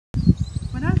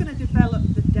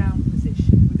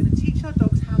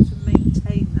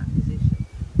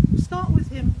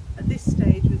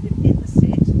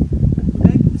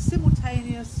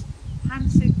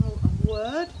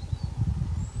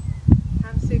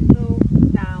signal,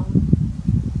 down,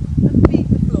 and feed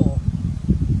the floor.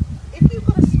 If you've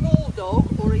got a small dog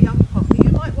or a young puppy,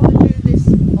 you might want to do this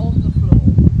on the floor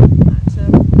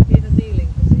in a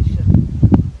kneeling position.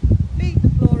 Feed the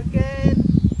floor again,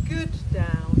 good,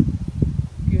 down,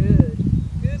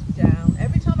 good, down.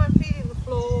 Every time I'm feeding the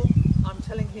floor, I'm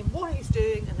telling him what he's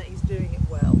doing and that he's doing it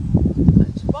well.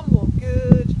 That's one more,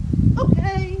 good,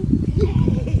 okay,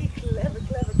 yay, clever,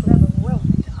 well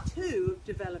done. 2 of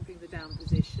developing the down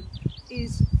position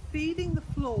is feeding the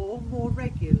floor more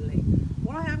regularly.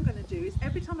 What I am going to do is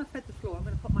every time I fed the floor, I'm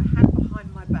going to put my hand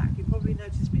behind my back. You probably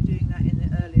noticed me doing that in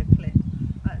the earlier clip.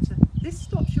 This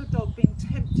stops your dog being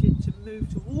tempted to move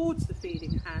towards the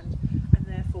feeding hand and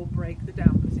therefore break the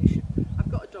down position. I've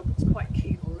got a dog that's quite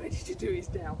keen already to do his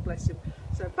down, bless him.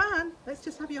 So Van, let's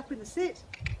just have you up in the sit.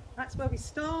 That's where we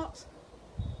start.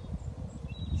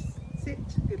 Sit,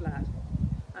 good lad.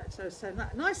 So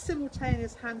that nice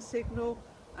simultaneous hand signal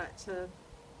at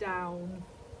down.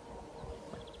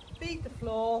 Feed the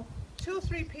floor, 2 or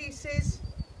 3 pieces.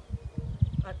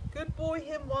 Good boy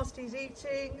him whilst he's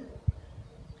eating.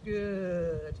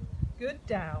 Good, good,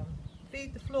 down.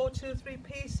 Feed the floor, 2 or 3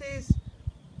 pieces.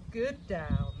 Good,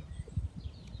 down.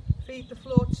 Feed the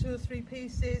floor, 2 or 3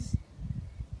 pieces.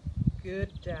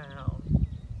 Good, down.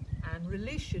 And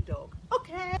release your dog.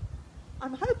 Okay.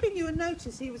 I'm hoping you will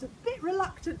notice he was a bit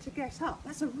reluctant to get up.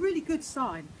 That's a really good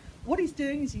sign. What he's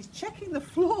doing is he's checking the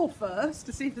floor first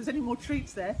to see if there's any more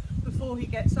treats there before he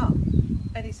gets up.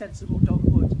 Any sensible dog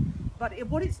would. But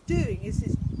what it's doing is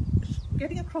it's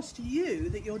getting across to you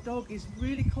that your dog is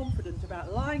really confident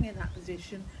about lying in that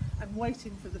position and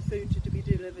waiting for the food to be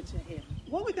delivered to him.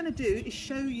 What we're going to do is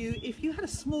show you, if you had a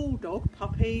small dog,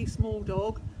 puppy, small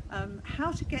dog,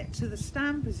 how to get to the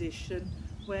stand position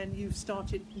when you've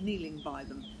started kneeling by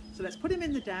them. So let's put him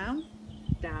in the down,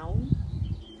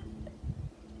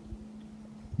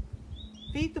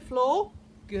 feed the floor,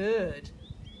 good,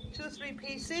 2 or 3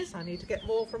 pieces. I need to get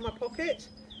more from my pocket.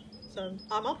 So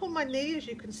I'm up on my knee, as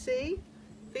you can see.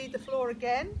 Feed the floor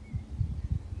again,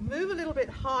 move a little bit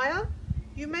higher.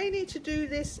 You may need to do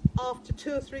this after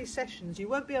 2 or 3 sessions. You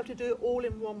won't be able to do it all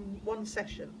in one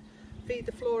session. Feed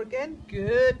the floor again,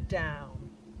 good, down.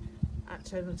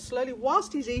 And slowly,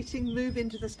 whilst he's eating, move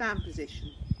into the stand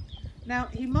position. Now,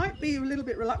 he might be a little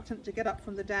bit reluctant to get up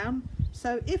from the down,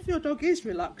 so if your dog is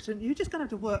reluctant, you're just going to have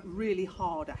to work really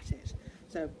hard at it.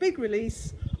 So, big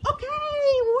release. Okay,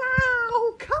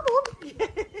 wow, come on. Yeah.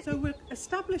 So we're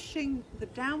establishing the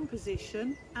down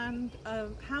position and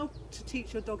how to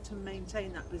teach your dog to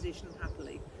maintain that position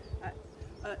happily.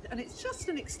 And it's just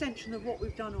an extension of what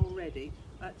we've done already,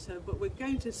 but we're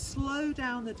going to slow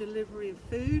down the delivery of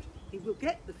food. He will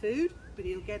get the food, but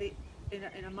he'll get it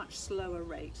in a much slower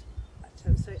rate.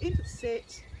 So into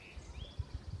sit,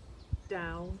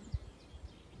 down,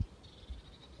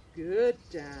 good,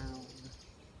 down.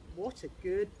 What a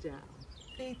good down.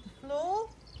 Feed the floor,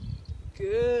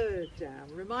 good, down.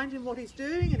 Remind him what he's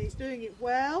doing, and he's doing it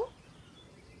well.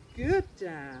 Good,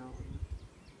 down.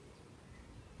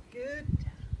 Good,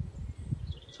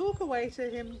 down. Talk away to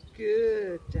him,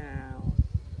 good, down.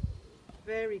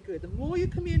 Very good. The more you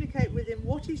communicate with him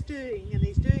what he's doing, and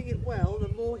he's doing it well, the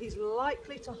more he's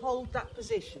likely to hold that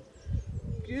position.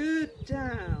 Good,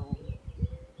 down.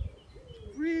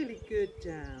 Really good,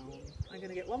 down. I'm going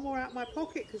to get one more out of my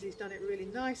pocket because he's done it really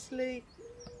nicely.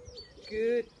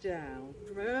 Good, down.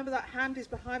 Remember that hand is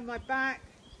behind my back.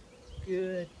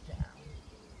 Good, down.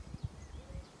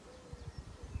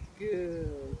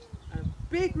 Good. And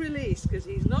big release because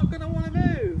he's not going to want to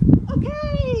move.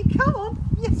 Okay, come on.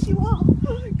 Yes, you are.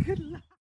 Good luck.